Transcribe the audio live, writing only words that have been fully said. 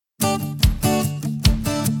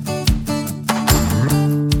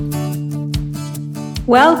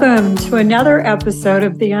Welcome to another episode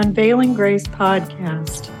of the Unveiling Grace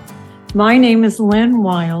podcast. My name is Lynn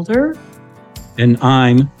Wilder. And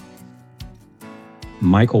I'm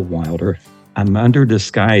Michael Wilder. I'm under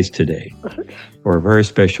disguise today for a very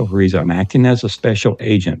special reason. I'm acting as a special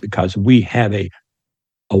agent because we have a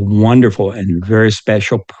wonderful and very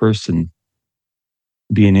special person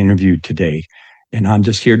being interviewed today. And I'm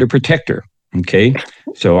just here to protect her. Okay.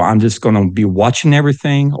 So I'm just going to be watching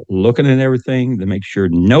everything, looking at everything to make sure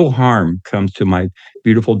no harm comes to my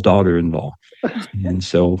beautiful daughter-in-law. And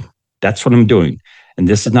so that's what I'm doing. And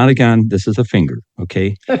this is not a gun. This is a finger.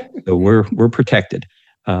 Okay. So we're protected.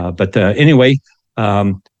 But anyway,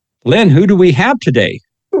 Lynn, who do we have today?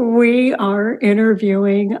 We are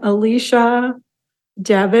interviewing Alicia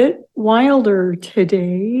Devitt Wilder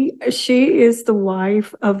today. She is the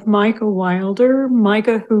wife of Micah Wilder.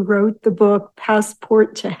 Micah, who wrote the book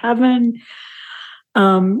Passport to Heaven,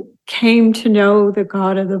 came to know the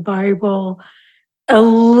God of the Bible.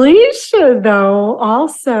 Alicia, though,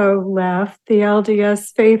 also left the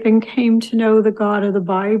LDS faith and came to know the God of the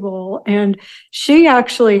Bible. And she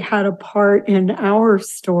actually had a part in our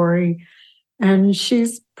story. And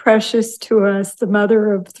she's precious to us, the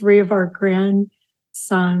mother of three of our grandsons.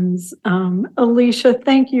 Alicia,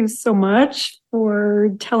 thank you so much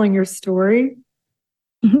for telling your story.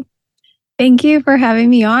 Thank you for having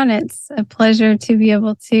me on. It's a pleasure to be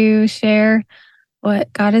able to share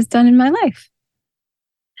what God has done in my life.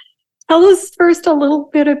 Tell us first a little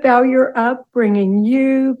bit about your upbringing.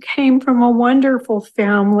 You came from a wonderful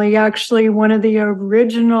family, actually one of the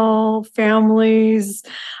original families,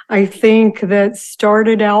 I think, that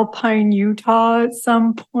started Alpine, Utah at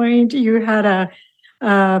some point. You had a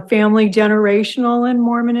family generational in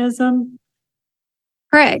Mormonism?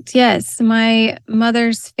 Correct, yes. My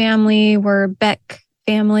mother's family were Becks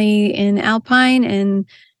family in Alpine, and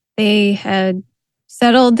they had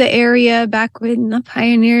settled the area back when the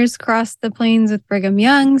pioneers crossed the plains with Brigham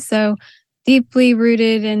Young, so deeply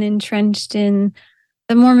rooted and entrenched in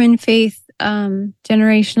the Mormon faith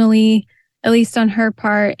generationally, at least on her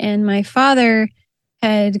part. And my father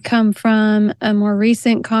had come from a more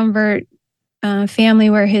recent convert family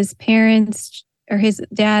where his parents, or his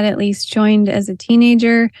dad at least, joined as a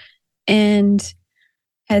teenager and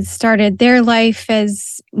had started their life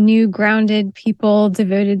as new grounded people,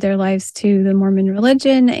 devoted their lives to the Mormon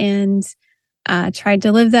religion, and tried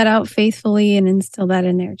to live that out faithfully and instill that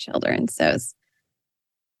in their children. So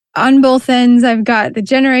on both ends, I've got the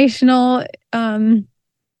generational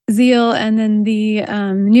zeal and then the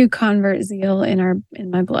new convert zeal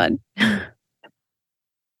in my blood.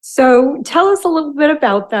 So tell us a little bit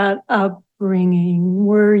about that upbringing.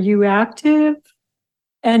 Were you active?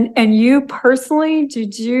 And you personally,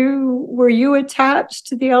 were you attached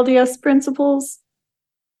to the LDS principles?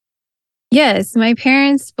 Yes, my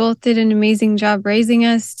parents both did an amazing job raising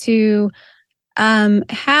us to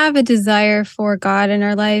have a desire for God in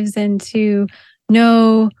our lives and to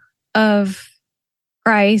know of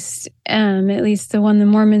Christ, at least the one the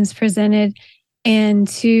Mormons presented, and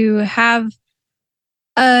to have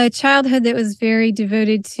a childhood that was very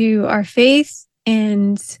devoted to our faith.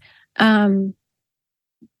 And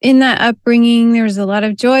in that upbringing, there was a lot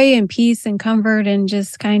of joy and peace and comfort and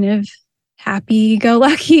just kind of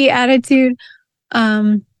happy-go-lucky attitude.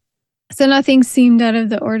 So nothing seemed out of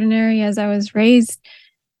the ordinary as I was raised.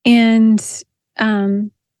 And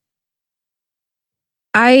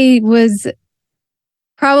I was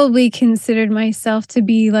probably considered myself to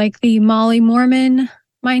be like the Molly Mormon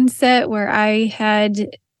mindset, where I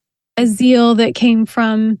had a zeal that came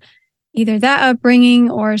from either that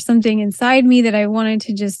upbringing or something inside me that I wanted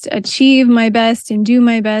to just achieve my best and do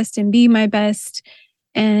my best and be my best,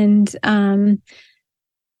 and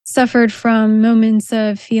suffered from moments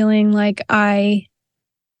of feeling like I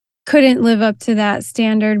couldn't live up to that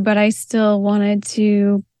standard, but I still wanted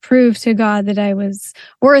to prove to God that I was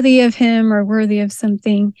worthy of Him or worthy of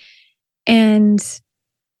something, and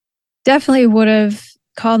definitely would have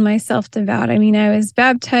called myself devout. I mean, I was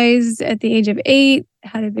baptized at the age of 8,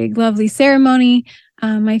 had a big, lovely ceremony.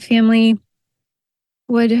 My family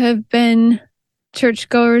would have been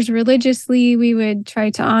churchgoers religiously. We would try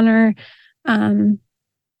to honor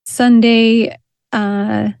Sunday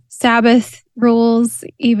Sabbath rules,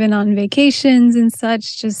 even on vacations and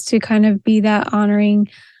such, just to kind of be that honoring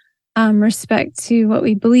respect to what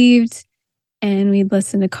we believed. And we'd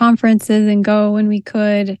listen to conferences and go when we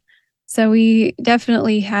could. So we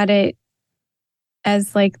definitely had it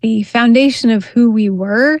as like the foundation of who we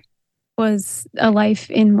were was a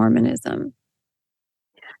life in Mormonism.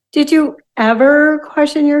 Did you ever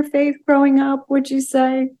question your faith growing up, would you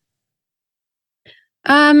say?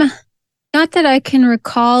 Not that I can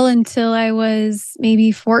recall until I was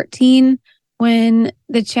maybe 14 when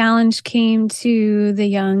the challenge came to the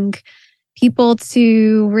young people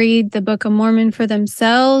to read the Book of Mormon for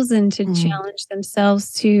themselves and to challenge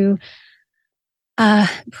themselves to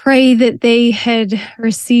pray that they had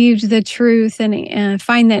received the truth and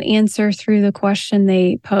find that answer through the question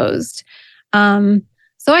they posed. So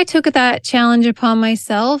I took that challenge upon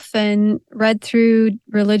myself and read through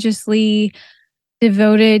religiously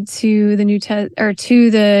devoted to the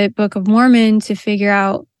to the Book of Mormon to figure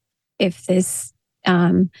out if this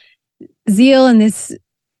zeal and this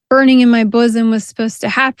burning in my bosom was supposed to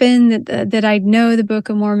happen, that I'd know the Book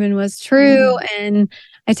of Mormon was true. And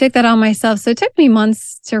I took that on myself. So it took me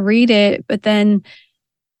months to read it. But then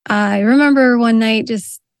I remember one night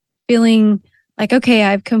just feeling like, okay,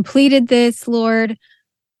 I've completed this, Lord.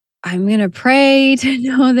 I'm going to pray to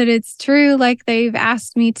know that it's true, like they've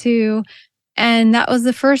asked me to. And that was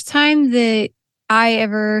the first time that I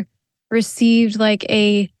ever received like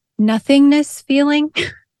a nothingness feeling.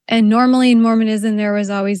 And normally in Mormonism, there was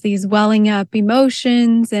always these welling up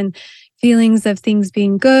emotions and feelings of things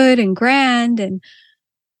being good and grand, and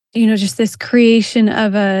just this creation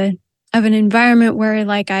of an environment where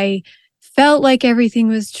like I felt like everything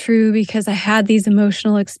was true because I had these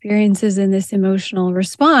emotional experiences and this emotional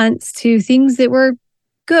response to things that were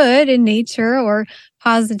good in nature or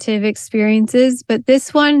positive experiences. But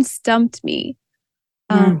this one stumped me.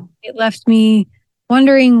 It left me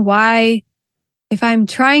wondering why, if I'm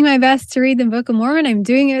trying my best to read the Book of Mormon, I'm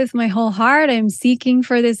doing it with my whole heart. I'm seeking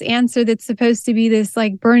for this answer that's supposed to be this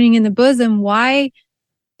like burning in the bosom. Why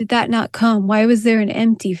did that not come? Why was there an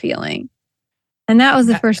empty feeling? And that was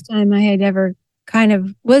the first time I had ever kind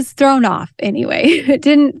of was thrown off anyway. It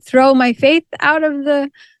didn't throw my faith out of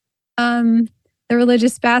the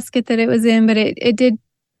religious basket that it was in, but it did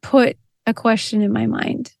put a question in my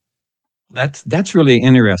mind. That's really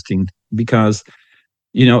interesting because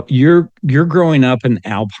you're growing up in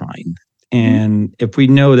Alpine, and if we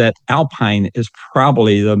know that Alpine is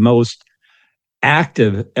probably the most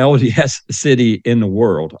active LDS city in the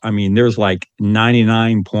world. I mean, there's like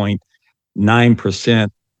 99.9%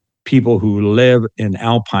 people who live in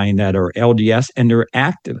Alpine that are LDS and they're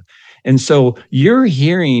active. And so you're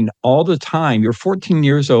hearing all the time, you're 14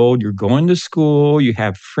 years old, you're going to school, you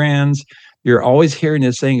have friends, you're always hearing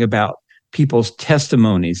this thing about people's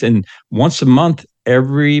testimonies. And once a month,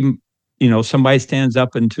 somebody stands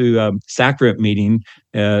up into a sacrament meeting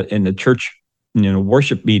in the church,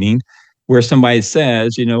 worship meeting, where somebody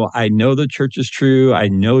says, I know the church is true. I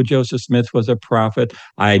know Joseph Smith was a prophet.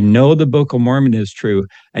 I know the Book of Mormon is true.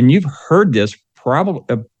 And you've heard this probably,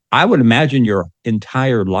 I would imagine, your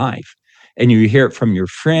entire life. And you hear it from your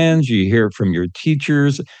friends, you hear it from your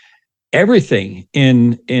teachers. Everything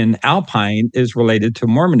in Alpine is related to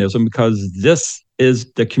Mormonism because this is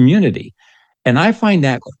the community. And I find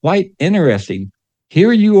that quite interesting.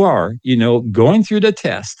 Here you are, going through the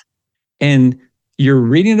test, and you're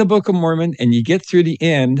reading the Book of Mormon, and you get through the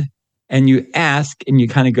end, and you ask, and you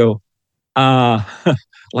kind of go,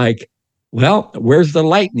 like, well, where's the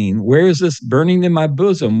lightning? Where is this burning in my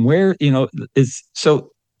bosom? Where, is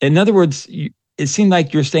so, in other words, it seemed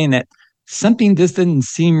like you're saying that something just didn't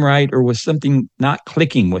seem right, or was something not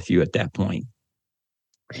clicking with you at that point.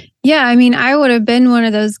 Yeah, I mean, I would have been one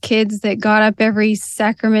of those kids that got up every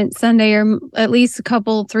sacrament Sunday or at least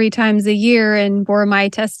 3 times a year and bore my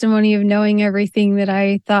testimony of knowing everything that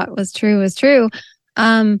I thought was true.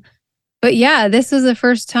 But yeah, this was the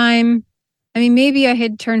first time. I mean, maybe I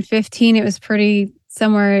had turned 15. It was pretty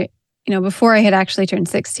somewhere, before I had actually turned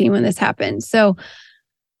 16 when this happened. So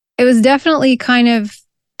it was definitely kind of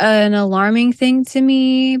an alarming thing to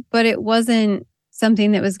me, but it wasn't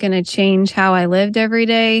something that was going to change how I lived every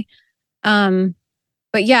day. But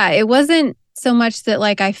yeah, it wasn't so much that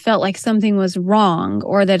like I felt like something was wrong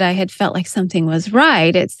or that I had felt like something was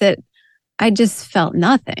right. It's that I just felt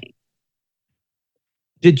nothing.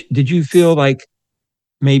 Did you feel like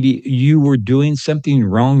maybe you were doing something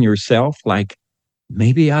wrong yourself? Like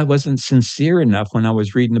maybe I wasn't sincere enough when I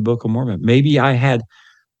was reading the Book of Mormon. Maybe I had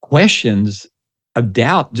questions of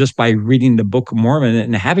doubt just by reading the Book of Mormon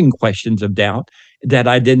and having questions of doubt that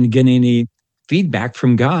I didn't get any feedback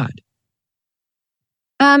from God.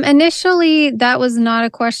 Initially, that was not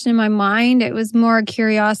a question in my mind. It was more a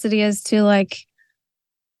curiosity as to like,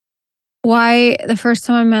 why the first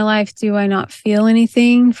time in my life do I not feel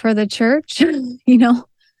anything for the church?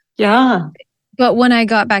 Yeah. But when I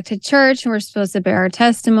got back to church and we're supposed to bear our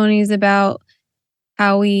testimonies about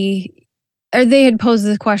how they had posed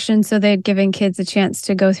the question, so they had given kids a chance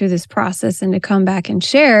to go through this process and to come back and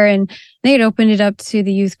share. And they had opened it up to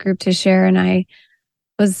the youth group to share. And I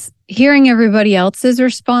was hearing everybody else's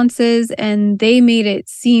responses, and they made it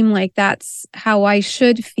seem like that's how I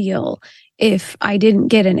should feel if I didn't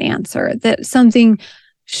get an answer, that something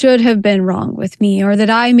should have been wrong with me, or that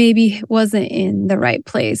I maybe wasn't in the right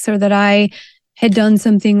place, or that I had done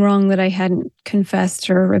something wrong that I hadn't confessed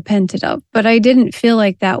or repented of. But I didn't feel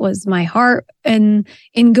like that was my heart and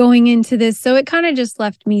in going into this. So it kind of just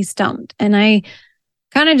left me stumped. And I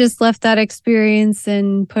kind of just left that experience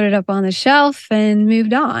and put it up on the shelf and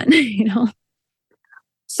moved on,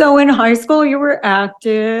 So in high school, you were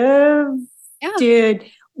active. Yeah.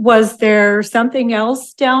 Was there something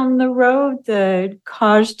else down the road that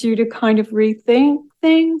caused you to kind of rethink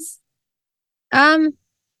things?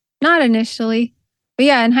 Not initially. But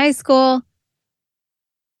yeah, in high school,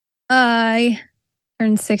 I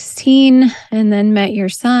turned 16 and then met your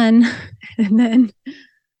son. And then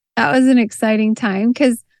that was an exciting time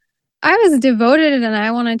because I was devoted and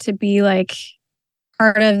I wanted to be like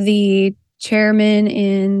part of the chairman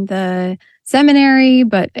in the seminary,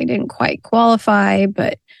 but I didn't quite qualify.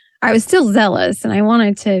 But I was still zealous and I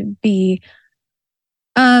wanted to be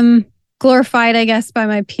glorified, I guess, by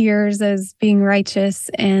my peers as being righteous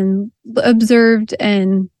and observed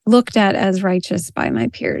and looked at as righteous by my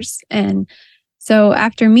peers. And so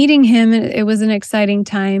after meeting him, it was an exciting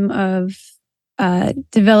time of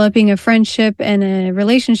developing a friendship and a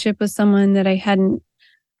relationship with someone that I hadn't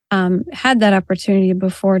had that opportunity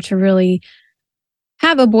before to really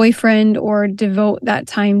have a boyfriend or devote that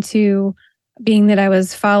time to, being that I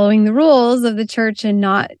was following the rules of the church and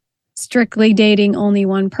not strictly dating only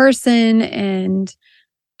one person and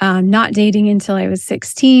not dating until I was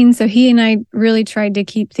 16. So he and I really tried to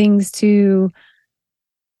keep things to,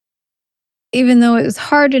 even though it was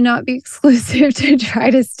hard to not be exclusive, to try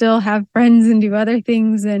to still have friends and do other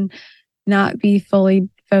things and not be fully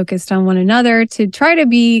focused on one another, to try to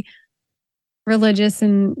be religious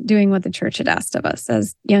and doing what the church had asked of us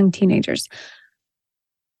as young teenagers.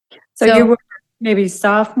 So you were maybe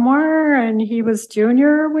sophomore and he was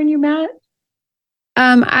junior when you met?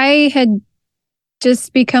 I had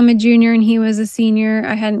just become a junior and he was a senior.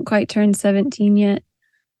 I hadn't quite turned 17 yet.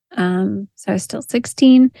 So I was still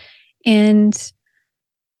 16. And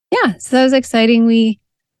yeah, so that was exciting. We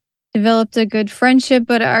developed a good friendship,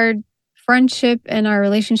 but our friendship and our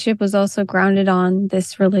relationship was also grounded on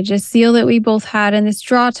this religious zeal that we both had and this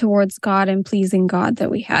draw towards God and pleasing God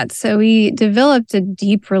that we had. So we developed a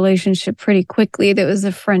deep relationship pretty quickly that was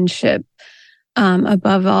a friendship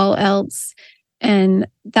above all else. And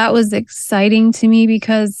that was exciting to me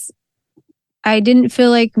because I didn't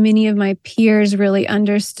feel like many of my peers really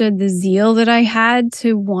understood the zeal that I had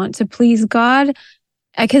to want to please God,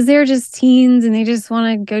 because they're just teens and they just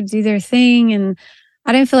want to go do their thing. And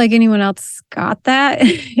I didn't feel like anyone else got that.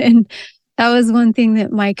 And that was one thing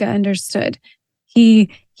that Micah understood. He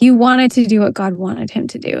wanted to do what God wanted him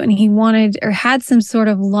to do. And he wanted, or had some sort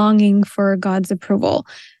of longing for God's approval,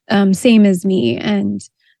 same as me, and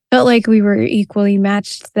felt like we were equally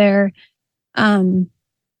matched there. And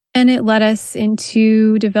it led us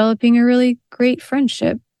into developing a really great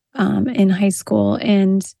friendship in high school,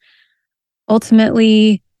 and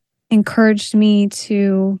ultimately encouraged me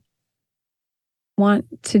to want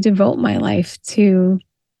to devote my life to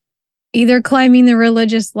either climbing the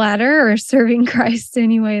religious ladder or serving Christ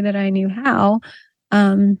any way that I knew how.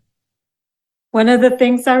 One of the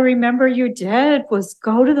things I remember you did was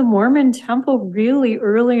go to the Mormon temple really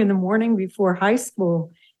early in the morning before high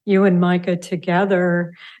school, you and Micah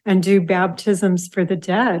together, and do baptisms for the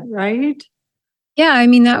dead, right? Yeah, I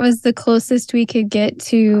mean, that was the closest we could get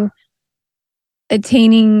to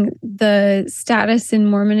attaining the status in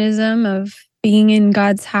Mormonism of being in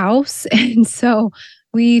God's house. And so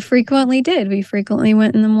we frequently did. We frequently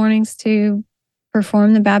went in the mornings to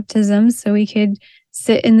perform the baptisms so we could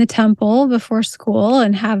sit in the temple before school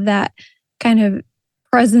and have that kind of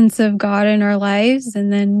presence of God in our lives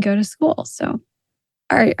and then go to school. So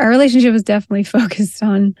our relationship was definitely focused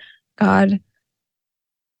on God.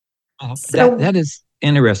 Oh, that is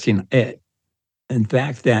interesting. In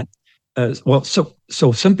fact, that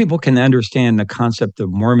so some people can understand the concept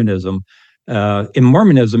of Mormonism. In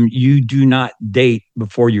Mormonism, you do not date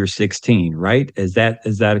before you're 16, right? Is that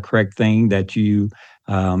a correct thing, that you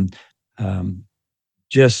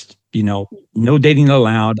just, no dating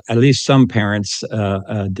allowed? At least some parents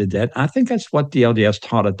did that. I think that's what the LDS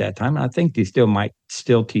taught at that time. I think they might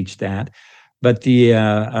still teach that. But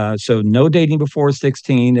so no dating before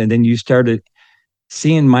 16, and then you started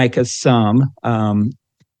seeing Micah some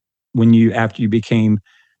after you became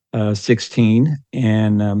 16,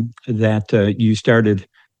 and that you started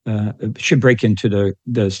should break into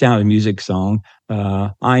the Sound of Music song.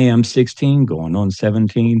 I am 16, going on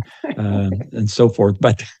 17, and so forth.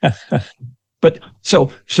 But but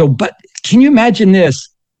can you imagine this?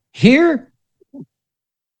 Here,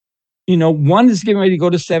 one is getting ready to go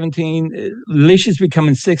to 17. Alicia's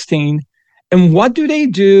becoming 16. And what do they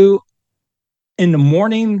do in the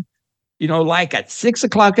morning? Like at 6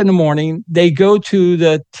 o'clock in the morning, they go to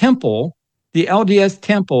the temple, the LDS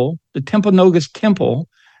temple, the Temple Nogus temple,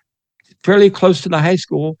 fairly close to the high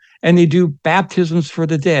school, and they do baptisms for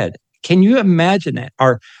the dead. Can you imagine that?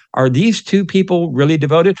 Are these two people really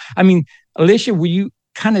devoted? I mean, Alicia, were you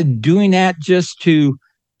kind of doing that just to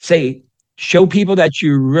show people that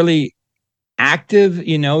you're really active,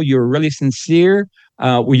 you're really sincere?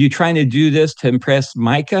 Were you trying to do this to impress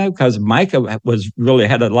Micah? Because Micah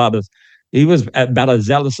he was about as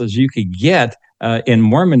zealous as you could get in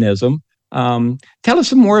Mormonism. Tell us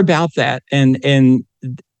some more about that. And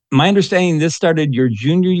my understanding, this started your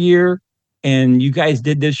junior year, and you guys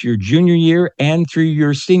did this your junior year and through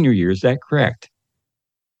your senior year. Is that correct?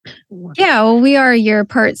 Yeah, well, we are a year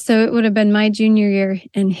apart, so it would have been my junior year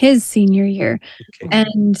and his senior year. Okay.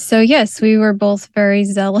 And so, yes, we were both very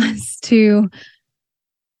zealous to,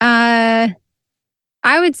 I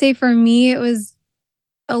would say for me, it was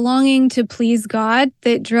a longing to please God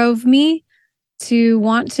that drove me to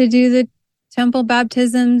want to do the temple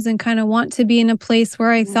baptisms and kind of want to be in a place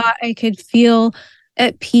where I thought I could feel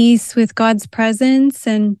at peace with God's presence,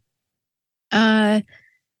 and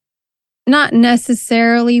not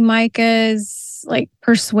necessarily Micah's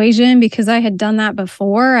persuasion, because I had done that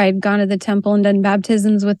before. I'd gone to the temple and done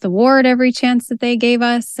baptisms with the ward every chance that they gave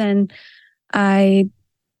us, and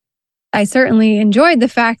I certainly enjoyed the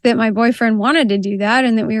fact that my boyfriend wanted to do that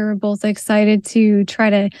and that we were both excited to try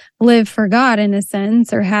to live for God in a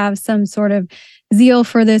sense, or have some sort of zeal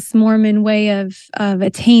for this Mormon way of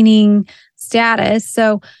attaining status.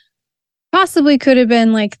 So possibly could have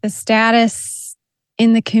been the status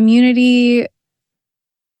in the community,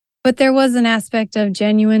 but there was an aspect of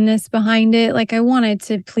genuineness behind it. I wanted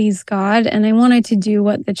to please God, and I wanted to do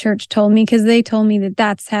what the church told me, because they told me that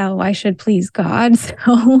that's how I should please God.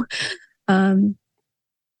 So I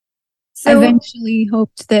eventually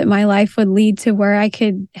hoped that my life would lead to where I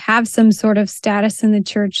could have some sort of status in the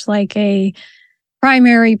church, like a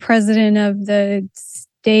primary president of the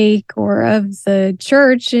stake or of the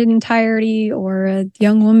church in entirety, or a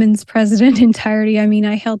young woman's president entirety. I mean,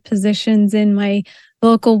 I held positions in my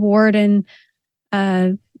local ward and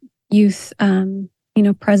youth,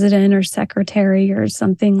 president or secretary or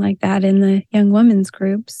something like that in the young women's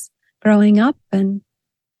groups growing up, and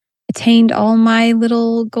attained all my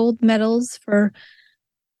little gold medals for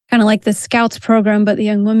kind of like the Scouts program, but the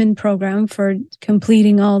young women program, for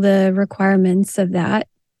completing all the requirements of that.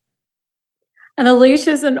 And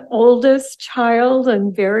Alicia's an oldest child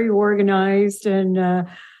and very organized and a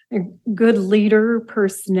good leader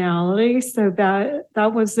personality. So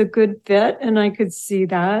that was a good fit. And I could see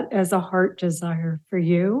that as a heart desire for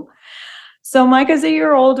you. So Micah's a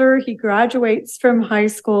year older. He graduates from high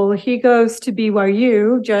school. He goes to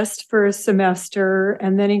BYU just for a semester,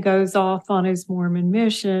 and then he goes off on his Mormon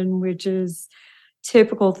mission, which is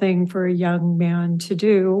typical thing for a young man to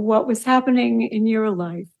do. What was happening in your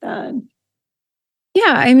life then?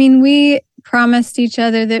 Yeah, I mean, we promised each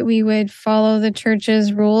other that we would follow the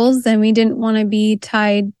church's rules, and we didn't want to be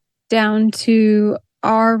tied down to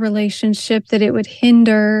our relationship, that it would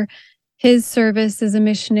hinder his service as a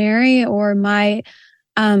missionary or my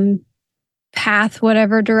path,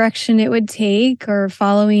 whatever direction it would take, or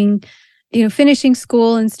following, finishing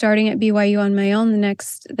school and starting at BYU on my own the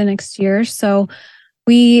next year. So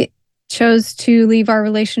we chose to leave our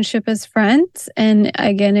relationship as friends. And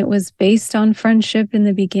again, it was based on friendship in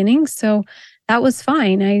the beginning. So that was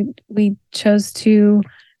fine. We chose to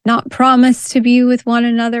not promise to be with one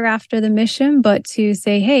another after the mission, but to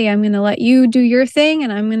say, hey, I'm going to let you do your thing,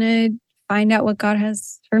 and I'm going to find out what God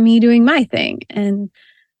has for me doing my thing. And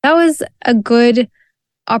that was a good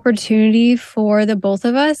opportunity for the both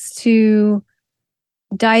of us to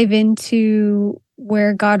dive into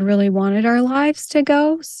where God really wanted our lives to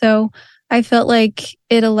go. So I felt like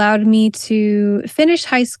it allowed me to finish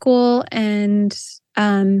high school and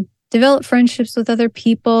develop friendships with other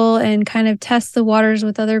people, and kind of test the waters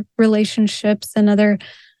with other relationships and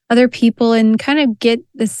other people, and kind of get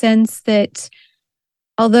the sense that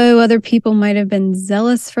although other people might have been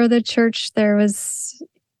zealous for the church, there was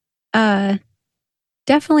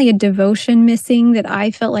definitely a devotion missing that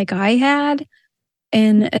I felt like I had,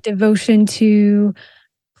 and a devotion to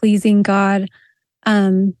pleasing God.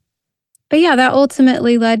 But yeah, that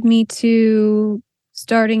ultimately led me to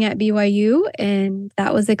starting at BYU, and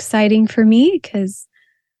that was exciting for me because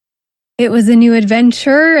it was a new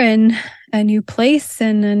adventure and a new place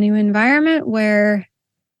and a new environment where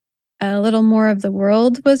a little more of the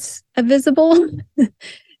world was visible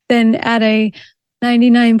than at a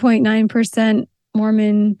 99.9%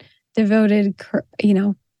 Mormon devoted,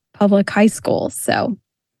 public high school. So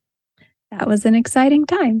that was an exciting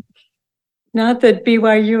time. Not that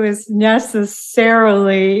BYU is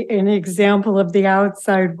necessarily an example of the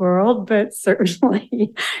outside world, but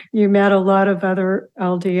certainly you met a lot of other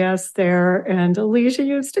LDS there. And Alicia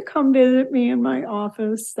used to come visit me in my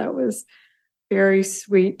office. That was very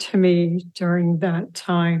sweet to me during that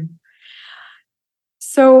time.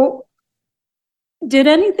 So did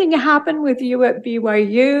anything happen with you at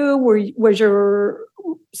BYU?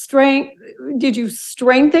 Did you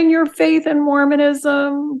strengthen your faith in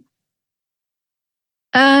Mormonism?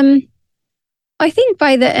 I think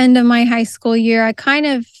by the end of my high school year, I kind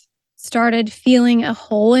of started feeling a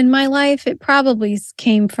hole in my life. It probably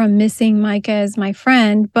came from missing Micah as my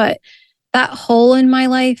friend, but that hole in my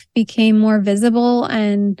life became more visible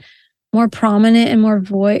and more prominent and more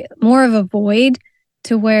of a void,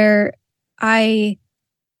 to where I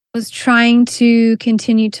was trying to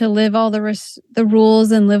continue to live all the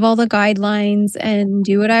rules and live all the guidelines and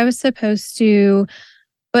do what I was supposed to.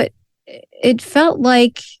 But it felt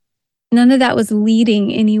like none of that was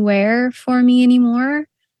leading anywhere for me anymore.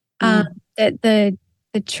 That the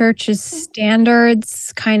church's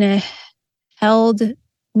standards kind of held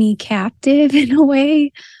me captive in a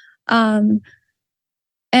way. And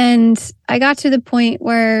I got to the point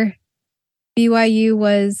where BYU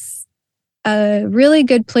was a really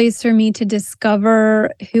good place for me to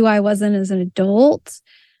discover who I wasn't as an adult,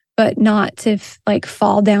 but not to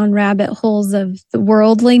fall down rabbit holes of the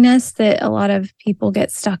worldliness that a lot of people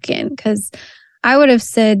get stuck in. Because I would have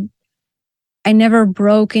said I never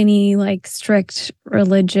broke any strict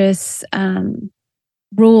religious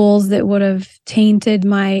rules that would have tainted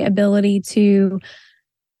my ability to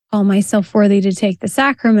call myself worthy to take the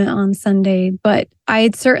sacrament on Sunday. But I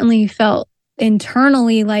had certainly felt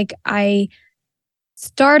internally like I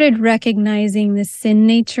started recognizing the sin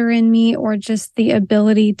nature in me, or just the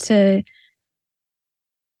ability to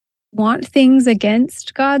want things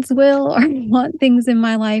against God's will, or want things in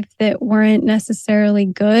my life that weren't necessarily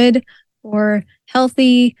good or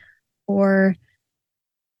healthy or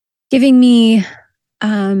giving me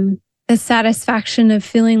the satisfaction of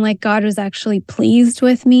feeling like God was actually pleased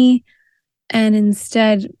with me, and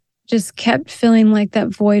instead just kept feeling like that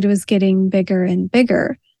void was getting bigger and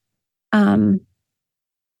bigger. So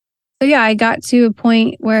yeah, I got to a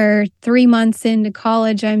point where 3 months into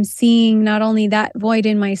college, I'm seeing not only that void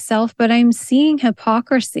in myself, but I'm seeing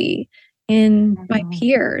hypocrisy in my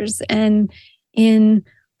peers, and in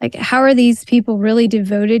how are these people really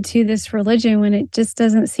devoted to this religion when it just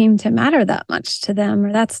doesn't seem to matter that much to them,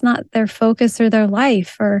 or that's not their focus or their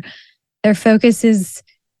life, or their focus is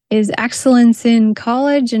excellence in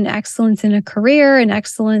college and excellence in a career and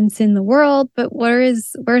excellence in the world. But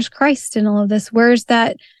where's Christ in all of this? Where's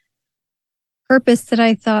that purpose that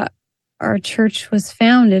I thought our church was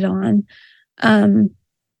founded on?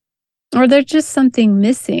 Or there's just something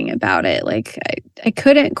missing about it. I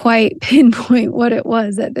couldn't quite pinpoint what it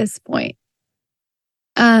was at this point.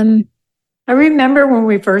 I remember when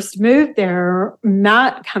we first moved there,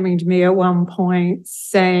 Matt coming to me at one point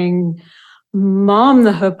saying, "Mom,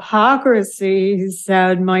 the hypocrisy," he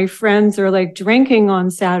said, "my friends are drinking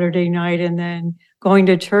on Saturday night and then going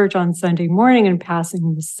to church on Sunday morning and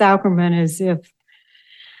passing the sacrament as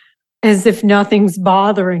if nothing's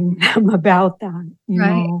bothering them about that, you Right.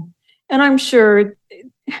 know." And I'm sure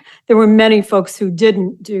there were many folks who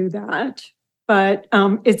didn't do that. But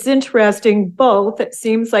it's interesting both. It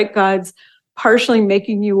seems like God's partially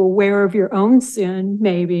making you aware of your own sin,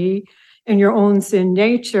 maybe, and your own sin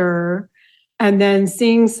nature, and then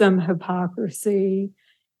seeing some hypocrisy,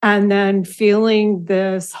 and then feeling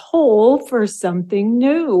this hole for something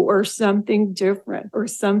new or something different or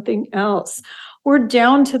something else. We're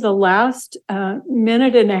down to the last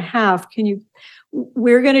minute and a half.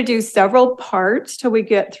 We're going to do several parts till we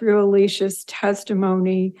get through Alicia's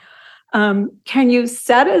testimony. Can you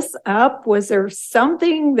set us up? Was there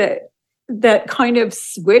something that kind of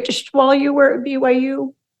switched while you were at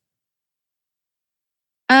BYU?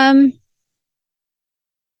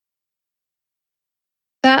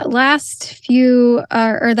 That last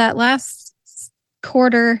that last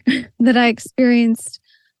quarter that I experienced,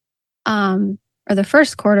 or the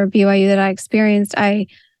first quarter of BYU that I experienced, I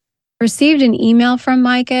received an email from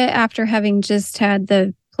Micah after having just had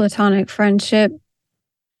the platonic friendship.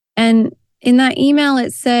 And in that email,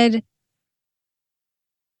 it said,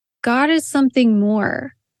 God is something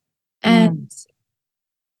more. And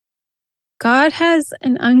God has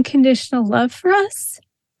an unconditional love for us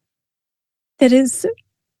that is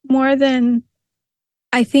more than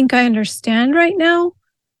I think I understand right now,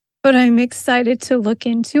 but I'm excited to look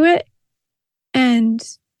into it. And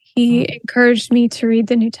he encouraged me to read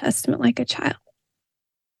the New Testament like a child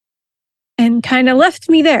and kind of left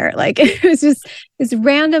me there. Like it was just this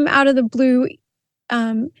random out of the blue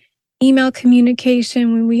email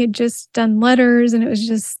communication when we had just done letters and it was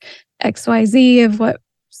just XYZ of what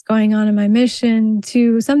was going on in my mission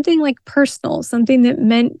to something like personal, something that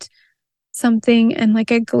meant something and like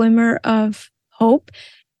a glimmer of hope.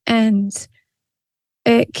 And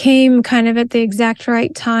it came kind of at the exact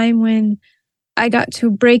right time when I got to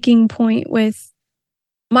a breaking point with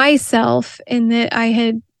myself in that I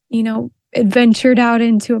had, adventured out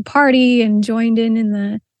into a party and joined in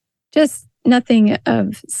the just nothing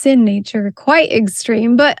of sin nature, quite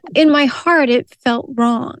extreme. But in my heart, it felt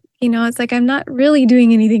wrong. It's like I'm not really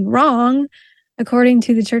doing anything wrong according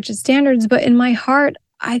to the church's standards. But in my heart,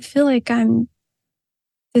 I feel like I'm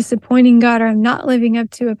disappointing God or I'm not living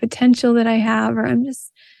up to a potential that I have, or I'm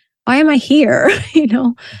just, why am I here?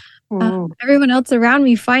 Everyone else around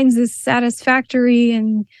me finds this satisfactory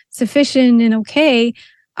and sufficient and okay.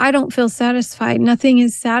 I don't feel satisfied. Nothing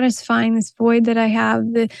is satisfying this void that I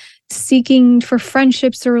have, the seeking for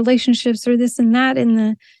friendships or relationships or this and that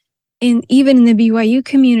even in the BYU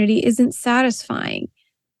community isn't satisfying.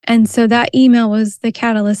 And so that email was the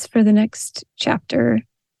catalyst for the next chapter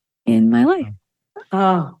in my life.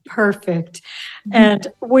 Oh, perfect. And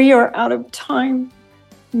we are out of time,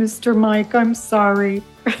 Mr. Mike. I'm sorry.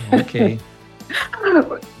 Okay.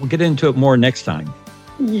 We'll get into it more next time.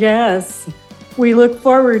 Yes. We look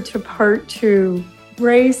forward to part 2.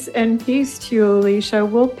 Grace and peace to you, Alicia.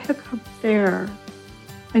 We'll pick up there.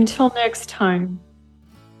 Until next time.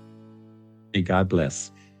 May God bless.